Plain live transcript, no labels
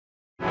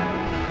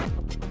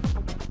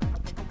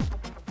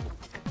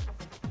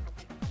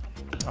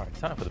All right,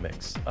 time for the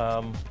mix.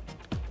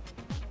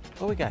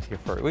 What we got here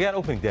first? We got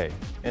opening day,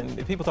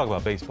 and people talk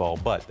about baseball,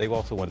 but they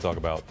also want to talk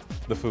about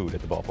the food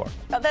at the ballpark.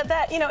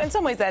 In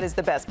some ways that is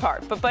the best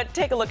part. But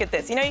take a look at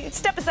this. You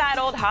step aside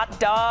old hot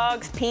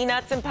dogs,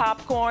 peanuts, and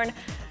popcorn.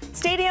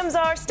 Stadiums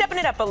are stepping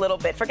it up a little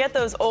bit. Forget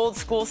those old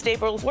school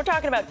staples. We're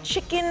talking about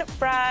chicken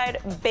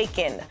fried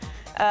bacon.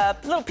 A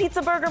little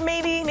pizza burger,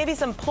 maybe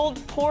some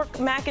pulled pork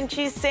mac and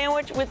cheese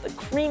sandwich with a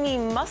creamy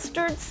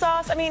mustard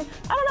sauce. I mean,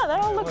 I don't know.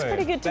 That all looks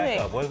pretty good to me.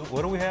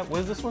 What do we have? What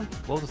is this one?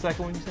 What was the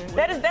second one you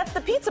said? That's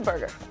the pizza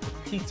burger.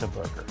 Pizza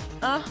burger.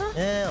 Uh-huh.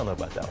 Yeah, I don't know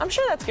about that one. I'm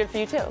sure that's good for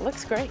you too. It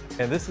looks great.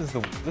 And this is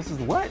the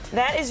what?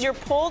 That is your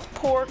pulled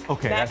pork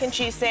mac and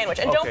cheese sandwich.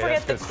 And don't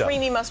forget the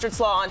creamy mustard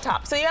slaw on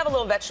top. So you have a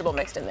little vegetable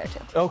mixed in there too.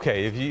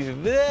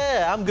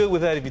 Okay, I'm good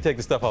with that if you take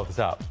the stuff off the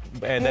top.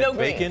 And that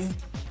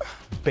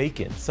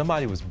bacon.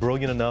 Somebody was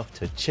brilliant enough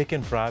to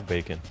chicken fry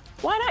bacon.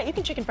 Why not? You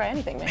can chicken fry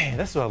anything, man. Man,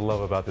 that's what I love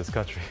about this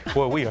country.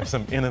 Boy, we are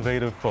some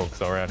innovative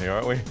folks around here,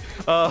 aren't we?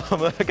 I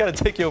got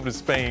to take you over to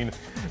Spain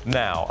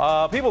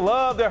now. People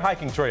love their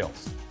hiking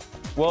trails.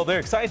 Well,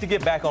 they're excited to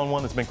get back on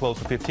one that's been closed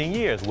for 15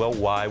 years. Well,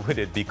 why would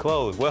it be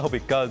closed? Well,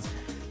 because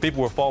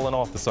people were falling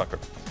off the sucker.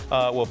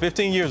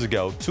 15 years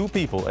ago, 2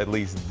 people at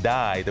least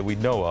died that we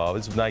know of.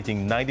 This was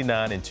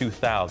 1999 and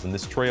 2000.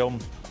 This trail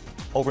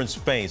over in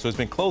Spain. So it's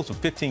been closed for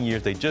 15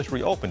 years. They just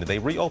reopened it. They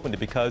reopened it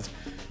because,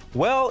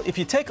 well, if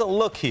you take a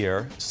look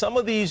here, some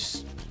of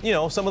these,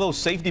 some of those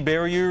safety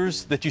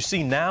barriers that you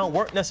see now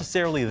weren't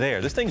necessarily there.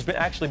 This thing's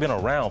actually been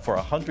around for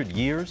 100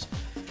 years.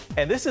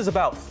 And this is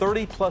about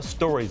 30+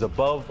 stories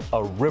above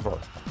a river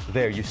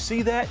there. You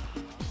see that?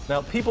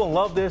 Now, people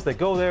love this. They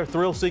go there,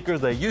 thrill seekers.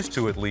 They used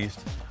to, at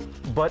least.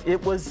 But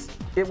it was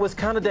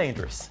kind of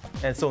dangerous.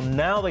 And so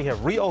now they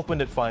have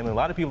reopened it finally. A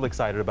lot of people are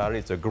excited about it.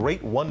 It's a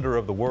great wonder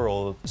of the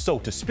world, so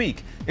to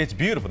speak. It's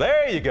beautiful.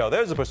 There you go.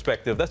 There's a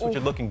perspective. That's what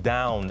you're looking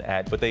down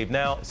at. But they've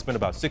now spent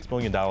about $6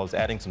 million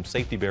adding some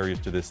safety barriers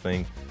to this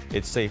thing.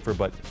 It's safer,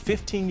 but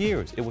 15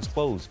 years it was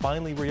closed,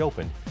 finally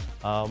reopened.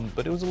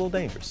 But it was a little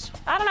dangerous.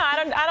 I don't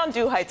know. I don't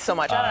do heights so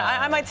much.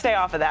 I might stay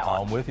off of that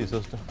one. I'm with you,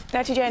 sister.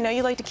 Now, TJ, I know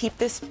you like to keep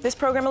this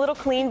program a little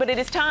clean, but it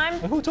is time.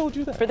 Who told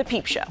you that? For the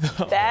Peep Show.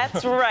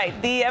 That's right.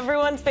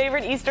 Everyone's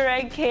favorite Easter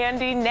egg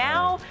candy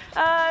now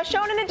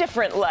shown in a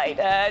different light.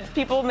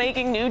 People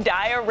making new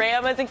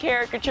dioramas and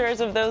caricatures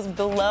of those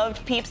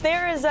beloved Peeps.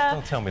 There is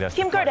don't tell me that's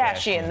Kim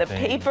Kardashian, the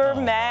paper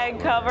mag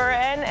cover,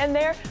 and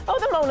there,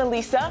 the Mona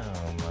Lisa.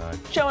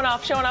 Showing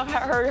off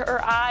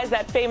her eyes,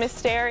 that famous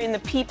stare in the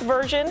Peep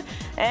version.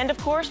 And of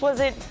course,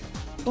 was it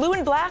blue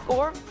and black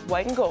or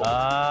white and gold?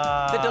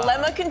 The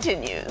dilemma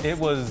continues. It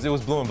was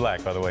blue and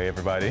black, by the way,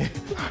 everybody.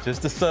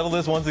 Just to settle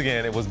this once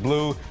again, it was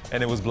blue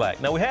and it was black.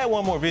 Now, we had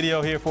one more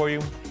video here for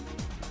you.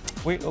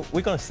 We're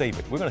going to save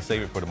it. We're going to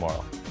save it for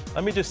tomorrow.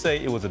 Let me just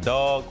say it was a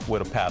dog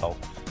with a paddle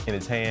in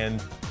its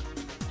hand.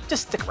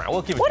 Just stick around.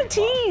 We'll give it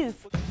to you. What a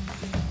tease.